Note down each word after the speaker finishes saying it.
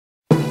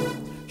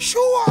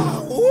Sure.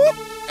 Whoop.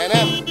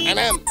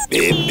 NM.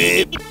 Beep,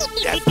 beep.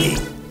 That's it.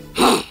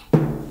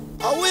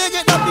 How will you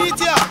get that beat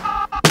here?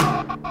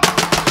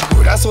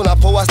 That's when I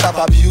power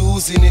stop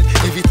abusing it.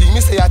 Everything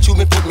me say I chew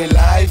me put me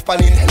life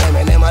on it.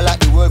 NMNM I like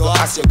the word, go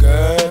ask your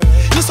girl.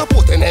 You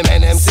support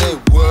NMNM, say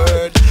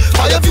word.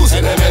 Fire views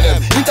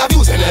NMNM,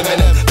 interviews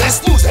NMNM,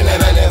 best news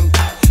NMNM.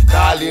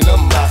 Calling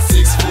number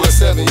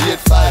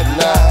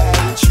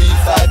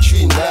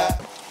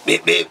 647-859-3539.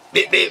 Beep beep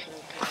beep beep.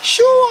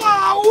 Sure,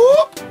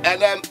 whoop.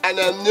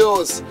 NM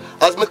news.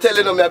 As me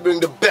telling them, I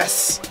bring the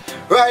best.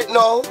 Right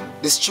now,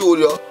 the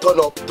studio turn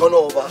up, turn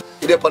over.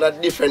 It's up on a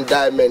different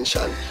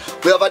dimension.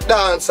 We have a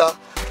dancer,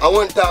 and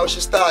one time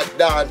she start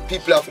dance,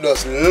 people have to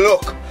just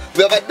look.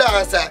 We have a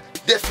dancer,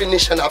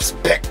 definition of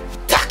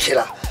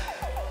spectacular.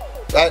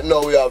 Right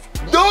now we have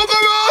Dagga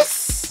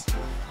Ras.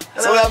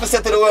 So we have to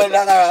say to the world,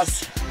 Dagga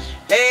Ras.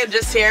 Hey, I'm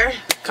just here,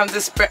 come to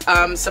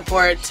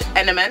support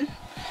NMN.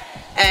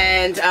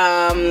 And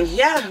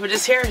yeah, we're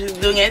just here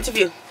doing an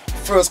interview.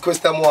 First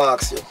question I want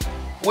to ask you,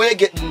 where you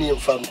get the name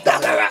from,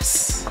 Dagga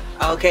Ras?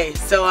 Okay,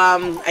 so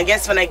I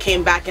guess when I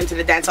came back into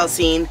the dancehall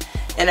scene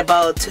in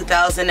about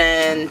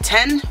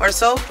 2010 or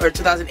so, or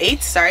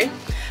 2008, sorry,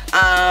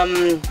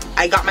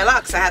 I got my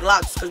locks. I had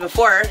locks because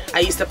before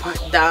I used to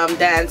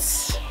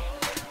dance,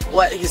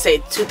 what you say,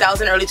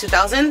 2000, early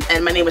 2000,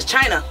 and my name was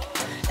China.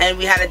 And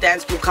we had a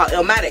dance group called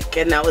Illmatic,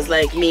 and that was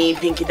like me,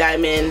 Pinky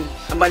Diamond,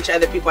 a bunch of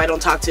other people I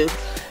don't talk to.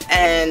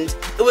 And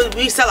it was,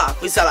 we sell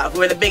off. We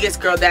were the biggest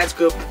girl dance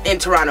group in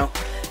Toronto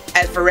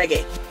for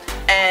reggae.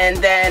 And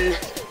then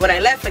when I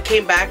left, I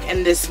came back,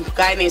 and this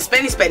guy named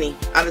Spenny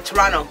out of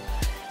Toronto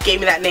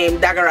gave me that name,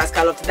 Dagga Ras,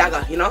 I love to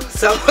Dagga, you know?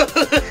 So,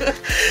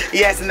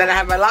 yes, and then I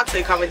have my locks, so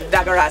they call me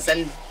Dagga Ras,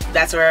 and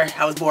that's where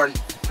I was born.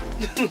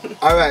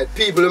 Alright,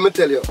 people, let me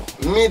tell you,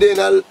 me then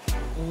a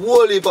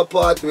whole heap of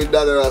party with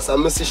Dagga Ras,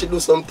 and I see she do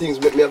some things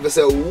make me have to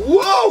say,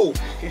 whoa!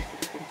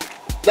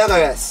 Dagga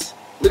Ras,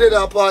 me then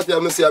a party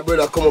and I see a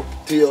brother come up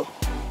to you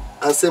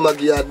and say, I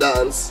give you a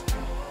dance.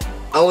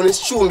 And when his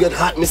tune get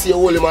hot, I see you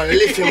hold him and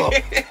lift him up. I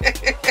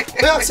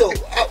ask you,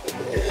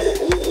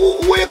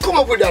 where you come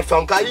up with that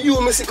from? Because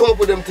you see come up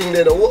with them things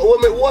there.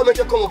 What make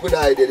you come up with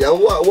that idea?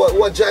 And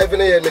what drive in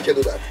the head make you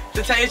do that?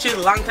 To tell you the truth,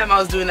 a long time I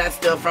was doing that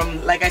still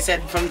from, like I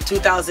said, from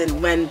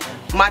 2000 when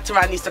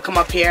Mataran used to come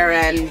up here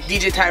and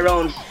DJ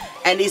Tyrone,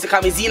 and they used to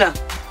call me Zena,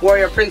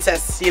 Warrior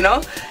Princess, you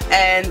know?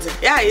 And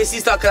yeah, I used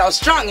to talk because I was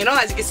strong, you know?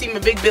 As you can see, my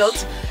big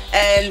build.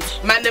 And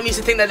man, them used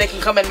to think that they can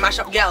come and mash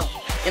up gal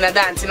in a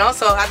dance, you know?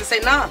 So I had to say,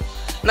 nah,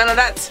 none of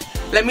that.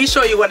 Let me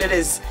show you what it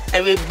is.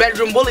 And we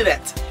bedroom bully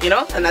that, you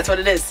know? And that's what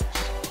it is.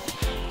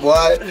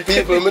 Why,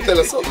 people, let me tell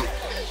you something.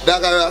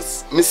 Dagga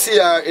Ras, me see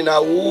her in a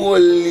whole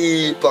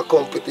heap of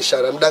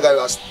competition, and Dagga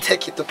Ras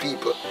take it to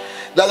people.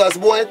 Dagga Ras,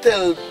 boy,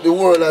 tell the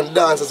world and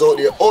dancers out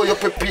there how you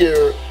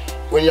prepare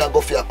when you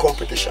go for your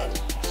competition.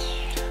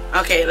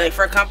 Okay, like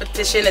for a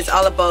competition, it's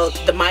all about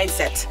the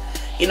mindset.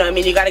 You know what I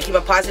mean? You got to keep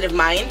a positive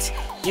mind.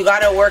 You got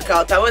to work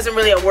out. I wasn't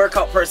really a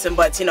workout person,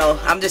 but you know,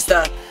 I'm just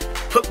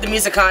put the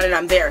music on and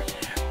I'm there.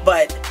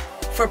 But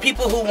for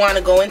people who want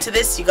to go into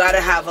this, you got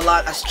to have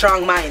a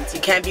strong mind.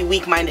 You can't be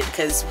weak-minded,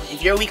 because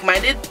if you're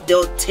weak-minded,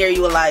 they'll tear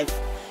you alive.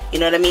 You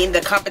know what I mean?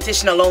 The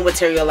competition alone will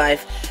tear you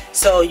alive.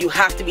 So you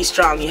have to be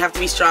strong. You have to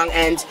be strong,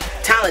 and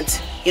talent.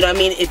 You know what I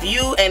mean? If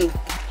you and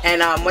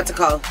what's it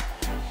called?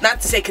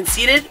 Not to say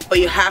conceited, but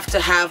you have to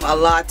have a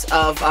lot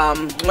of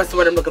what's the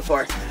word I'm looking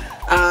for?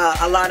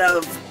 A lot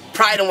of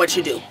pride in what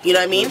you do. You know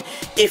what I mean?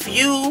 If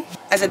you,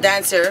 as a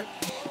dancer,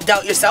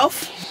 doubt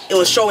yourself, it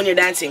will show when you're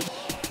dancing.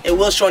 It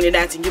will show when you're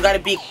dancing. You gotta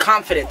be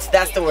confident.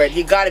 That's the word.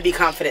 You gotta be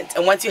confident.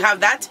 And once you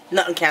have that,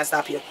 nothing can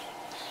stop you.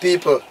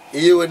 People,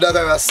 you with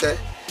Dagga Ras say,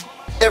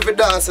 every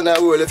dance in the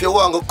world, if you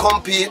want to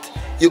compete,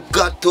 you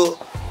got to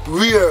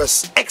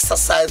rehearse,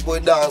 exercise by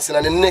dancing.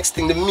 And the next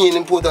thing, the main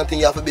important thing,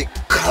 you have to be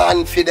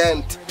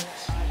confident.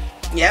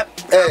 Yep,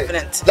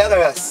 confident. Hey, Dagga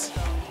Ras,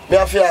 me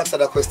have to answer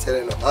that question,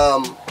 you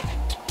know.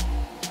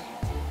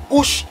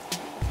 Which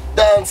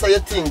dancer you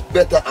think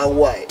better and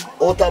why?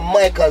 Out of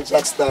Michael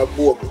Jackson or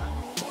Bogle?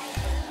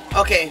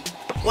 Okay,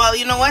 well,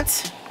 you know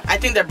what? I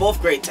think they're both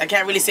great. I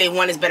can't really say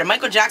one is better.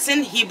 Michael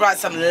Jackson, he brought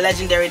some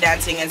legendary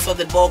dancing, and so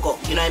did Bogle.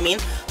 You know what I mean?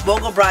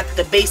 Bogle brought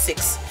the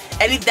basics.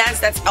 Any dance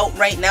that's out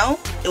right now,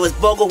 it was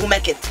Bogle who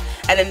make it.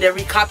 And then they're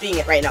recopying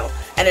it right now.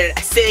 And they're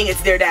saying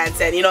it's their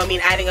dance, and you know what I mean?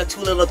 Adding a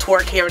two little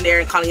twerk here and there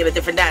and calling it a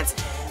different dance.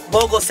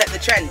 Bogle set the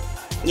trend.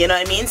 You know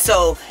what I mean?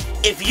 So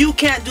if you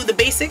can't do the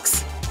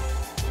basics,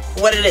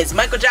 what it is.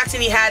 Michael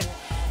Jackson, he had,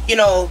 you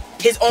know,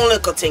 his own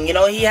little thing. You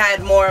know, he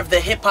had more of the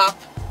hip-hop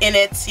in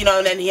it, you know,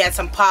 and then he had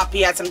some pop,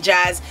 he had some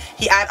jazz,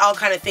 he had all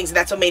kind of things, and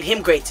that's what made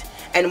him great.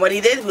 And what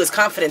he did, he was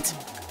confident.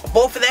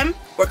 Both of them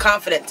were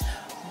confident.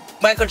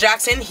 Michael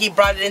Jackson, he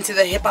brought it into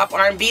the hip-hop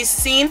R&B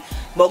scene,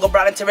 Bogle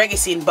brought it to reggae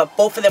scene, but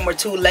both of them were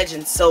two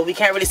legends, so we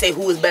can't really say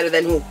who is better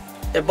than who.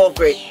 They're both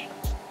great.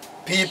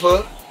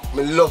 People,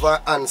 me love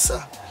our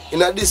answer. In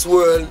this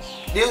world,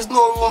 there's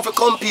no room for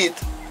compete.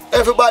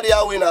 Everybody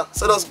a winner,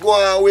 so just go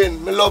and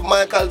win. Me love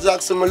Michael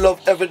Jackson, me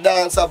love every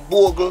dancer,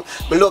 Bogle,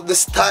 me love the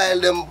style,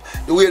 them,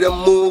 the way they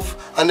move,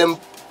 and them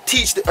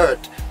teach the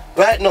earth.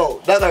 Right now,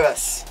 Dagga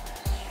Ras,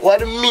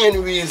 what the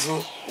main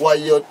reason why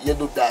you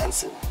do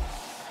dancing?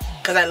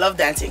 Because I love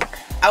dancing.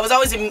 I was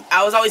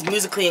always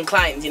musically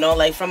inclined, you know,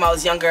 like from I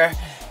was younger.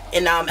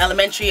 In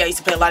elementary, I used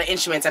to play a lot of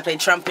instruments. I played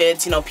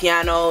trumpets, you know,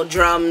 piano,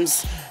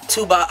 drums,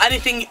 tuba.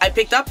 Anything I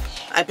picked up,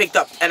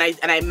 and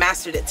I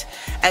mastered it.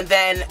 And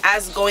then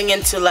as going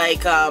into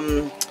like,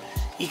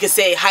 you could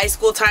say high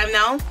school time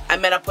now, I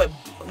met up with,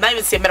 not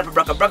even say met up with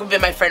Brucka. Brucka has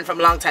been my friend from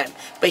a long time,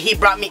 but he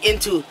brought me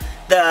into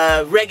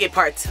the reggae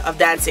part of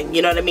dancing,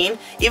 you know what I mean?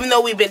 Even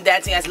though we've been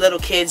dancing as little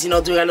kids, you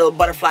know, doing our little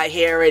butterfly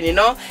hair and, you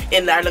know,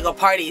 in our little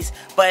parties,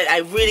 but I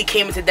really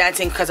came into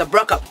dancing because of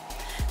Brucka.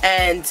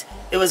 And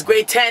it was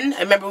grade 10.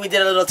 I remember we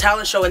did a little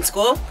talent show in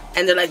school,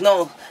 and they're like,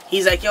 no,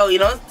 he's like, yo, you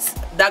know,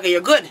 Dagga,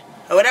 you're good,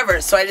 or whatever.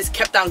 So I just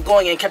kept on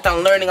going and kept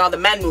on learning all the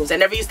man moves. I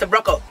never used to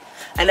brook out.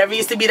 I never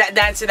used to be that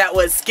dancer that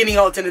was skinning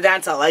out in the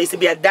dance hall. I used to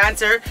be a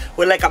dancer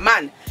with like a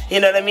man,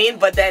 you know what I mean?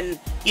 But then,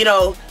 you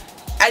know,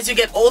 as you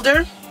get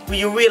older,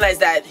 you realize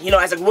that, you know,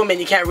 as a woman,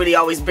 you can't really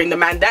always bring the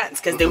man dance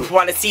because they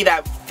want to see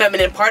that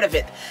feminine part of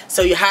it.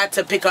 So you had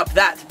to pick up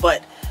that.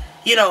 But,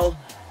 you know,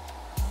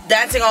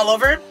 dancing all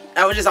over,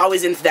 I was just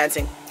always into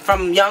dancing.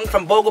 From young,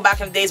 from Bogle back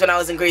in the days when I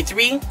was in grade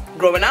 3,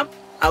 growing up,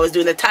 I was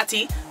doing the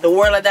tati, the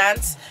whirla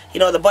dance, you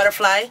know, the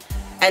butterfly,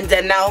 and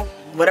then now,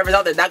 whatever's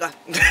out there, Dagga.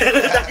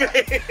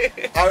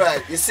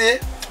 Alright, you see,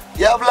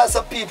 you have lots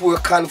of people who are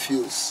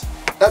confused.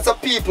 Lots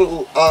of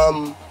people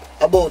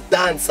about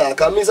dancer,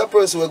 because I'm a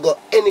person who got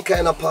any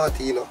kind of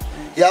party, you know.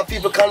 You have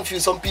people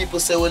confused. Some people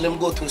say when them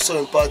go to a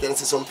certain party and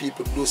see some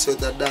people do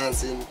certain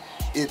dancing,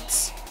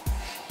 it's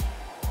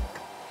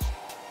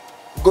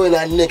going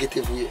a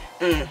negative way.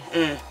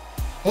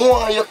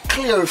 More you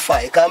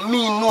clarify, because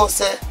me know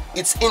say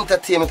it's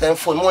entertainment and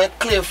fun. More you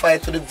clarify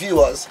to the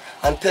viewers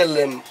and tell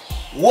them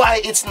why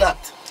it's not.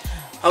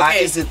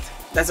 Okay, is it?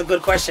 That's a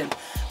good question.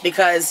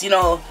 Because, you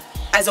know,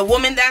 as a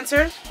woman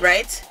dancer,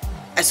 right,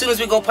 as soon as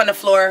we go up on the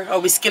floor or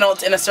we skin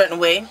out in a certain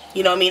way,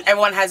 you know what I mean,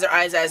 everyone has their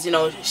eyes as, you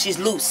know, she's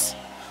loose,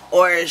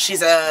 or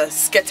she's a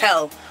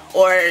sketel,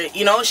 or,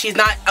 you know, she's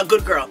not a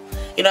good girl,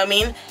 you know what I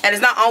mean? And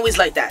it's not always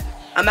like that.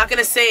 I'm not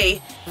gonna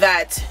say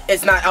that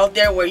it's not out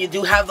there where you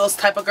do have those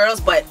type of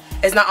girls, but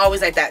it's not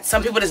always like that.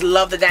 Some people just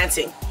love the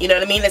dancing, you know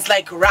what I mean? It's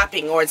like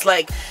rapping, or it's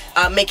like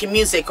making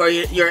music, or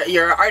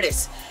you're an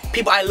artist.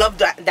 People, I love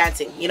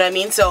dancing, you know what I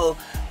mean? So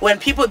when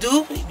people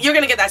do, you're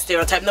gonna get that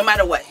stereotype no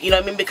matter what, you know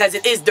what I mean? Because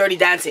it is dirty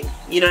dancing,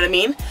 you know what I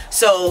mean?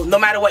 So no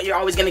matter what, you're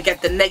always gonna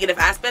get the negative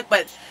aspect,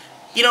 but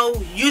you know,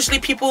 usually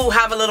people who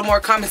have a little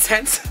more common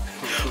sense,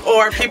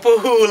 or people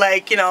who,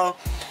 like, you know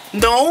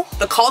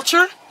the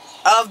culture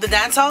of the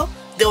dance hall,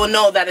 they will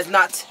know that it's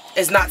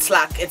not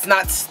slack, it's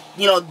not,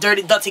 you know,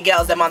 dirty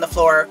girls them on the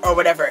floor or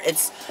whatever.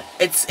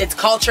 It's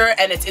culture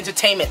and it's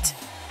entertainment.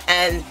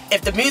 And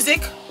if the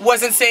music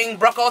wasn't saying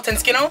broke out and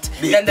skin out,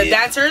 then the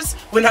dancers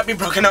would not be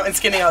broken out and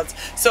skinning out.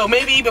 So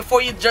maybe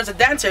before you judge the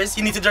dancers,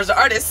 you need to judge the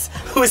artists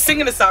who is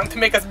singing the song to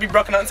make us be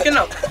broken out and skin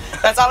out.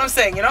 That's all I'm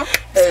saying, you know?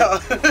 Hey,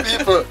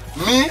 people,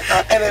 me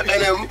and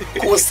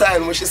NMNM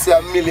co-sign, which is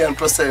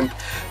 1,000,000%.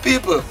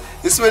 People,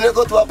 this when you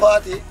go to a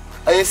party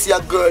and you see a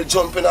girl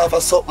jumping off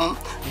of something,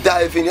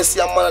 diving, you see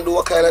a man do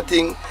what kind of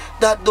thing,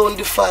 that don't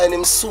define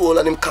him soul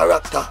and him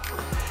character.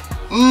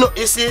 No,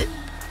 you see,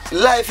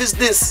 life is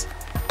this.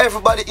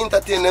 Everybody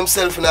entertain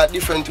themselves in a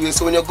different way.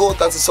 So when you go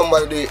out and see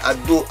somebody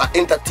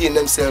entertain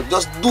themselves,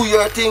 just do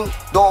your thing.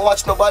 Don't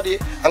watch nobody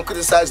and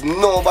criticize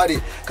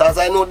nobody. Because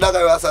I know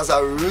Dagga Ras as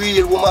a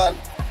real woman.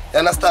 You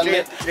understand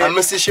me? And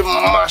I see she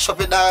mash up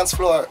the dance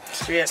floor.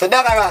 So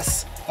Dagga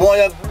Ras, more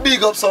you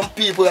big up some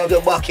people who have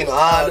your back, you know,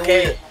 all the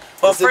way.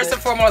 Well, first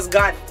and foremost,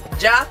 God.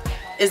 Jah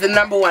is the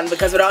 #1,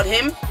 because without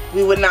him,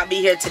 we would not be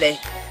here today.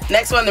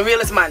 Next one, the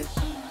realest man,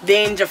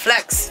 Danger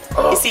Flex.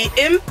 You see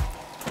him,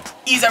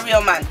 he's a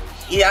real man.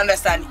 You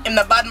understand? Him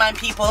the bad man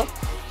people,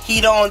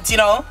 he don't, you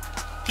know,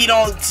 he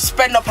don't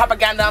spread no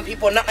propaganda on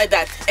people, nothing like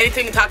that.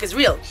 Anything he talk is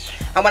real.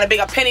 I want to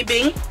big up Penny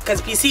Bling, because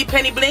if you see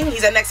Penny Bling,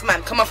 he's the next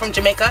man, come up from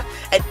Jamaica,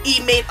 and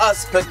he made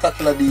us.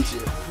 Spectacular DJ.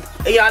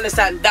 You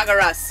understand? Dagga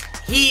Ras.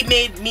 He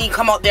made me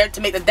come out there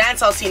to make the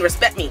dancehall scene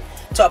respect me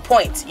to a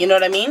point, you know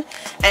what I mean?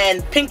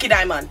 And Pinky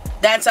Diamond,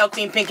 dancehall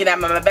queen Pinky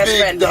Diamond, my best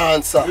friend.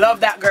 Dancer.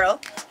 Love that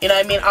girl, you know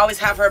what I mean? Always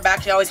have her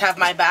back, she always have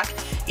my back,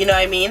 you know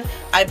what I mean?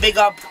 I big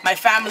up my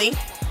family,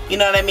 you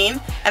know what I mean?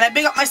 And I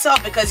big up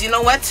myself because, you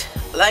know what?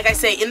 Like I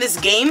say, in this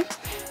game,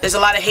 there's a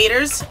lot of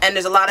haters and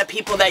there's a lot of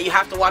people that you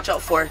have to watch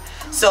out for.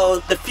 So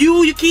the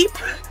few you keep,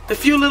 the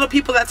few little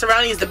people that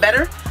surround you is the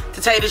better,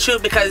 to tell you the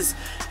truth, because,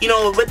 you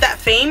know, with that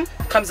fame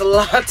comes a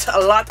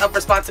lot of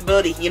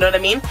responsibility, you know what I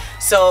mean?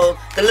 So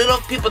the little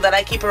people that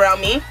I keep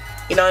around me,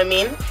 you know what I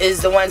mean,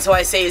 is the ones who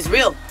I say is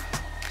real.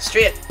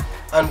 Straight.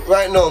 And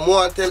right now, I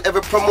want to tell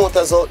every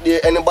promoters out there,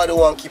 anybody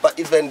want to keep an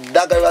event,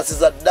 Dagga Ras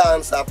is a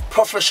dancer, a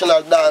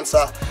professional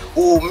dancer,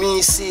 who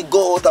me see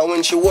go out, and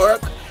when she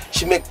work,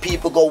 she make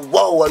people go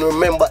wow and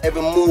remember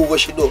every move what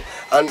she do,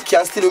 and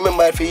can still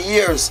remember it for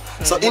years.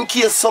 So in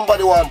case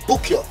somebody want to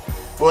book you,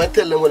 I want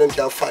to tell them where they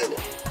can find you.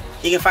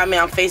 You can find me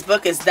on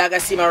Facebook. It's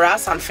Dagga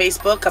Ras on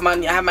Facebook.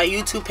 I have my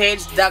YouTube page,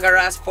 Dagga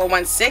Ras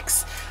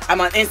 416.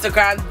 I'm on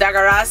Instagram,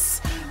 Dagga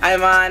Ras.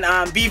 I'm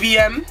on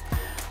BBM.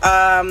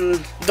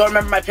 Don't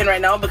remember my pin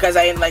right now because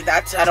I ain't like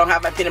that. I don't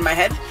have my pin in my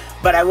head,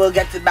 but I will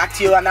get back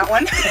to you on that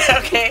one.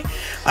 Okay.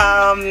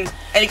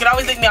 And you can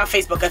always link me on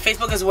Facebook. And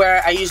Facebook is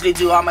where I usually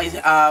do all my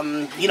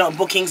you know,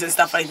 bookings and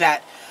stuff like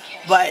that.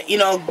 But you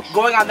know,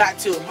 going on that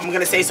too, I'm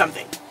gonna say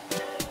something.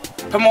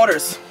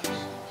 Promoters,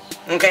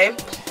 okay,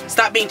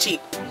 stop being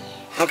cheap.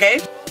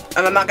 Okay,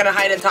 and I'm not gonna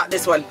hide and talk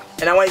this one,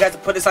 and I want you guys to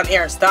put this on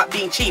air. Stop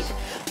being cheap,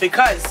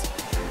 because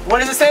what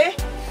does it say?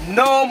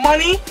 No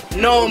money,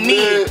 no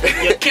me.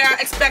 You can't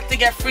expect to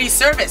get free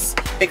service,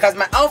 because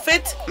my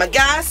outfit, my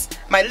gas,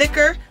 my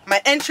liquor, my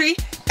entry,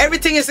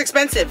 everything is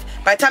expensive.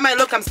 By the time I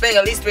look, I'm spending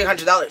at least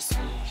 $300.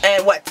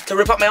 And what? To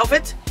rip up my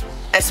outfit?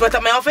 And sweat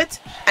up my outfit?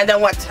 And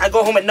then what? I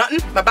go home with nothing?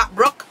 My back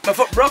broke? My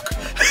foot broke?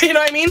 You know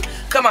what I mean?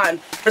 Come on.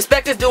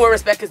 Respect is due where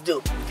respect is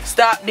due.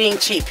 Stop being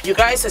cheap. You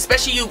guys,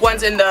 especially you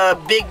ones in the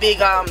big,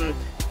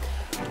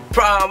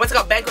 what's it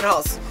called? Banquet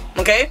halls.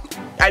 Okay?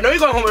 I know you're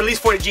going home with at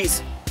least 40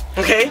 G's.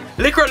 Okay?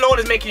 Liquor alone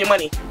is making you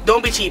money.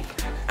 Don't be cheap.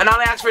 And I'll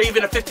ask for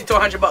even a 50 to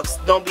 100 bucks.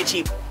 Don't be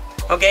cheap.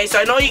 Okay? So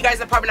I know you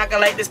guys are probably not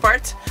going to like this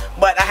part,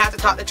 but I have to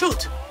talk the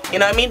truth. You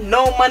know what I mean?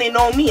 No money,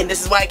 no me. And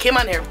this is why I came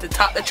on here, to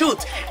talk the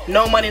truth.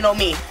 No money, no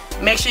me.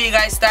 Make sure you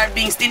guys start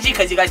being stingy,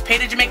 because you guys pay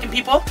the Jamaican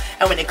people,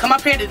 and when they come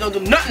up here, they don't do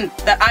nothing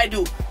that I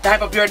do to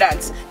hype up your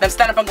dance. Them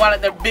stand up and go on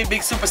like they're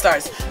big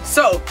superstars.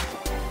 So,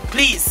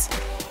 please,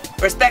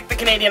 respect the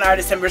Canadian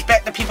artists and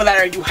respect the people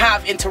that you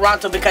have in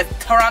Toronto, because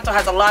Toronto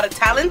has a lot of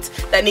talent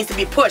that needs to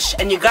be pushed.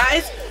 And you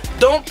guys,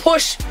 don't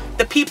push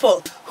the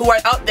people who are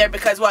out there,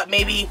 because what,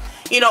 maybe,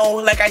 you know,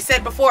 like I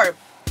said before,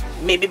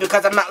 maybe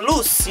because I'm not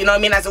loose, you know what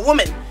I mean, as a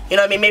woman. You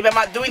know what I mean? Maybe I'm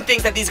not doing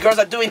things that these girls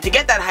are doing to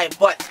get that hype,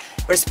 but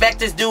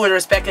respect is due and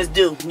respect is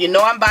due. You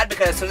know I'm bad,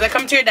 because as soon as I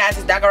come to your dance,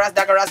 it's Dagga Ras,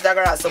 Dagga Ras,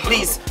 Dagga Ras. So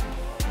please,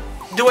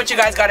 do what you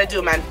guys gotta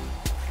do, man.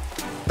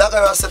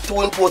 Dagga Ras is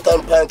two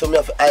important points to me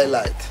have to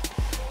highlight.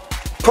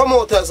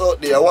 Promoters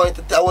out there, I want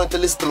you to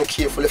listen to me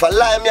carefully. If I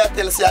lie, I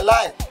tell you, say I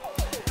lie.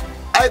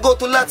 I go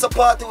to lots of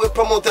parties with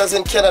promoters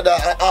in Canada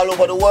and all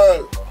over the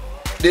world.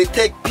 They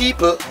take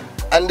people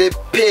and they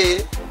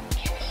pay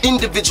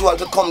individuals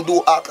to come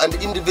do act, and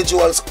the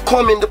individuals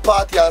come in the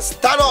party and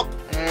stand up.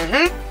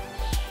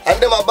 And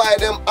them I buy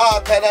them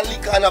all kind of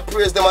liquor and I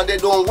praise them, and they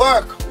don't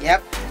work.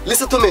 Yep.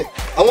 Listen to me.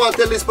 I want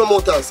to tell these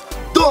promoters,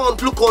 don't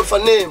look out for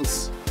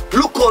names.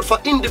 Look out for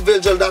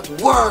individuals that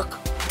work.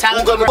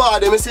 Who gonna buy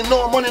them and say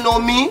no money, no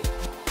me.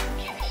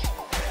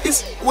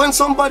 It's when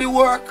somebody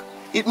work,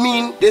 it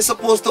means they're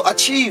supposed to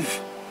achieve.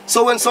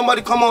 So when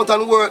somebody come out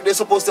and work, they're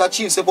supposed to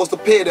achieve, supposed to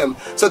pay them.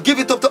 So give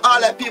it up to all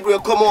that people who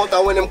come out,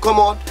 and when them come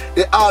out,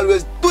 they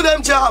always do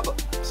them job.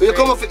 So you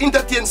come out for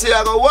entertain, say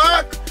I go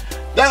work.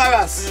 Dagga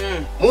Ras,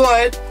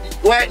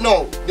 right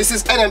now, this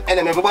is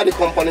NMNM, everybody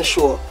come on the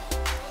show.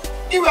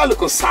 You a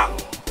look a song.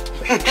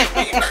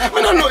 I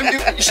don't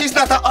know, she's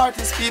not an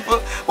artist,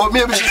 people, but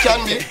maybe she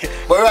can be.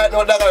 But right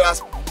now, Dagga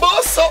Ras,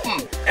 boss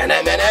something.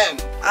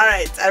 NMNM.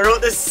 Alright, I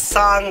wrote this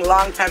song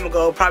long time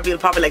ago, probably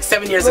like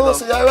 7 years ago.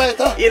 So you're right,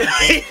 huh? You know,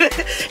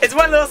 it's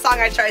one little song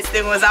I tried to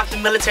sing. It was off the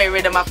military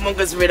rhythm, off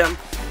Munga's rhythm.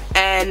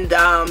 And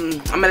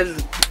I'm gonna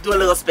do a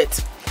little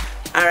spit.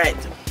 Alright.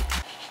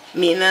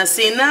 Me no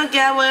see no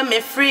girl with me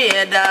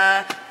afraid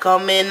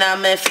come in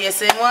on me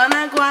face and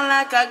wanna go on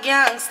like a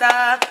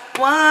gangster.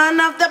 One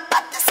of the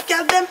baddest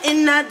girls them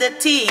in the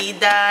tea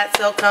that.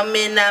 So come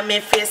in on me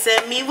face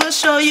and me will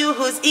show you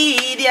who's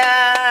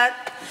idiot.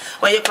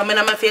 When you come in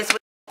on my face, what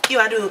you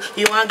I do?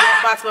 You want to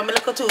get box but me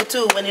look a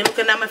too. When you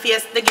looking at my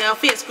face, the girl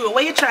face screw.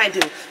 What you trying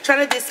to do?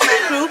 Trying to diss my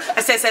crew?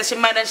 I said she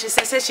mad and she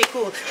said she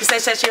cool. She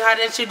said she hard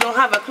and she don't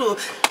have a clue.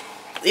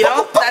 You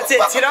know, that's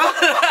it, you know?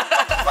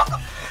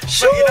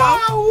 Sure, you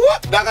know,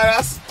 what? Dagga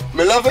Ras,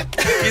 me love it.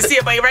 You see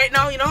it, but right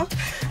now, you know,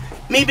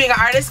 me being an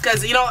artist,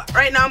 because, you know,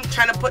 right now I'm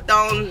trying to put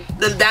down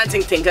the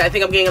dancing thing, because I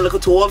think I'm getting a little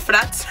too old for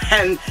that.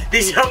 And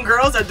these young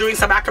girls are doing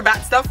some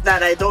acrobat stuff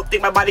that I don't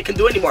think my body can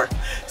do anymore.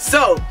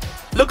 So,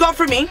 look out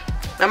for me.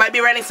 I might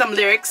be writing some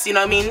lyrics, you know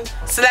what I mean?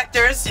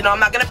 Selectors, you know, I'm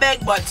not going to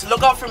beg, but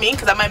look out for me,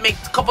 because I might make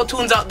a couple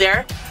tunes out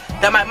there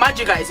that might mod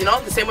you guys, you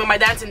know, the same way my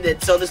dancing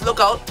did. So just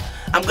look out.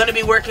 I'm going to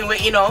be working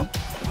with, you know,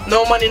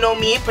 No Money, No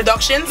Me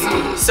Productions.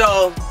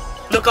 So,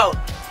 look out.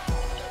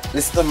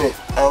 Listen to me.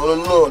 I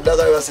want to know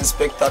Dagga Ras is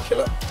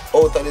spectacular.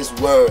 Out of this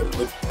world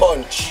with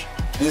punch.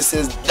 This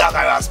is Dagga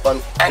Ras on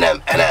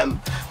NMNM.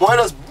 Why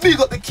not big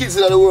up the kids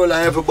in the world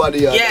and everybody?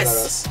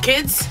 Yes,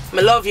 kids,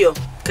 I love you.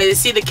 Because you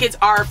see, the kids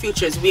are our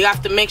futures. We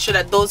have to make sure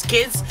that those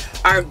kids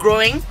are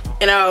growing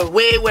in a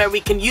way where we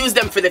can use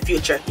them for the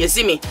future. You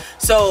see me?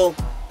 So,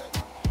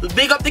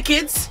 big up the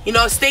kids. You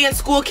know, stay in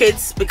school,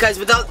 kids. Because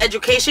without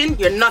education,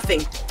 you're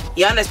nothing.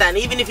 You understand?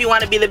 Even if you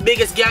want to be the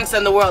biggest gangster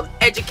in the world,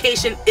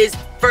 education is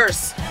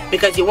first.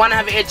 Because you want to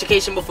have an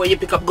education before you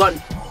pick up gun.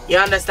 You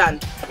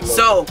understand?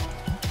 So,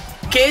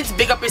 kids,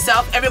 big up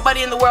yourself.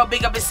 Everybody in the world,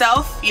 big up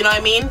yourself. You know what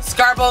I mean?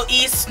 Scarborough,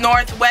 East,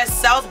 North,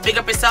 West, South, big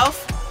up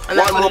yourself.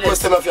 One more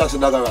question I have to ask you,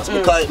 Dagga Ras.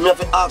 Because I have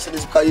to ask you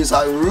this because he's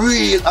a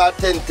real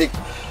authentic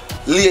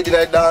lady in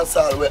the dance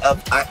hall with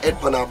her head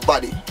on her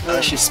body.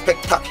 And she's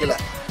spectacular.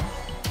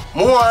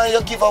 More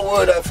you give a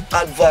word of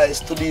advice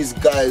to these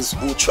guys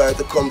who try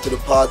to come to the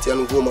party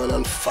and woman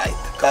and fight.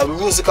 Because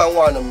music and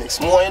want to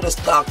mix. More you just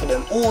talk to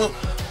them. Who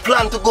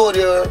plan to go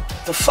there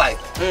to fight?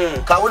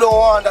 Because we don't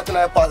want that in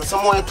our party.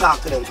 So more you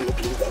talk to them for you,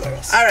 please, Dagga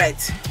Ras.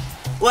 Alright.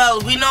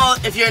 Well, we know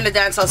if you're in the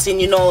dancehall scene,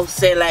 you know,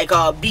 say like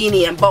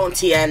Beanie and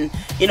Bounty and,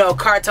 you know,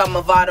 Cartel,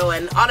 Movado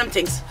and all them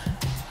things.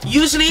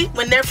 Usually,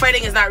 when they're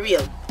fighting, it's not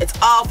real. It's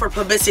all for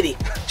publicity.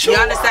 You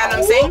understand what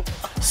I'm saying?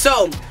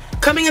 So,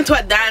 coming into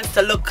a dance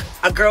to look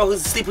a girl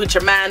who's sleeping with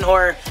your man,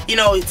 or, you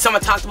know,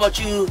 someone talked about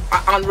you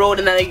on road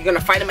and then you're going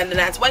to fight him in the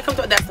dance. Why come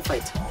to a dance to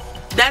fight?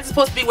 Dance is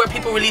supposed to be where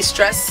people release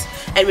stress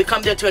and we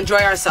come there to enjoy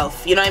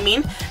ourselves, you know what I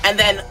mean? And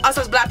then us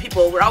as black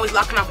people, we're always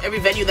locking off every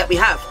venue that we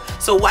have.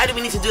 So why do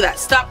we need to do that?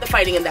 Stop the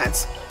fighting and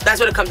dance. That's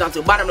what it comes down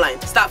to. Bottom line,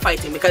 stop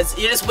fighting, because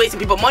you're just wasting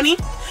people money,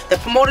 the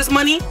promoters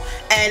money,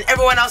 and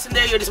everyone else in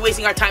there. You're just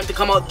wasting our time to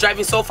come out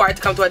driving so far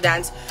to come to a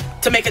dance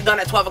to make it done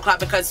at 12 o'clock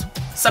because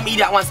some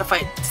idiot wants to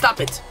fight. Stop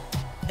it.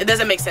 It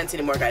doesn't make sense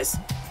anymore, guys.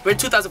 We're in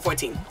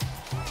 2014.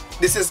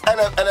 This is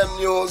NMNM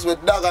News with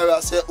Dagga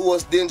Ras, who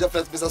was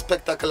Dangerfest Mr.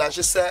 Spectacle, and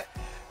she said,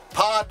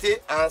 party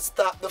and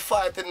stop the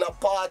fight in the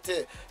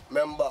party.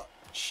 Remember,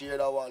 share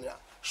that one, yeah.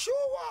 Sure.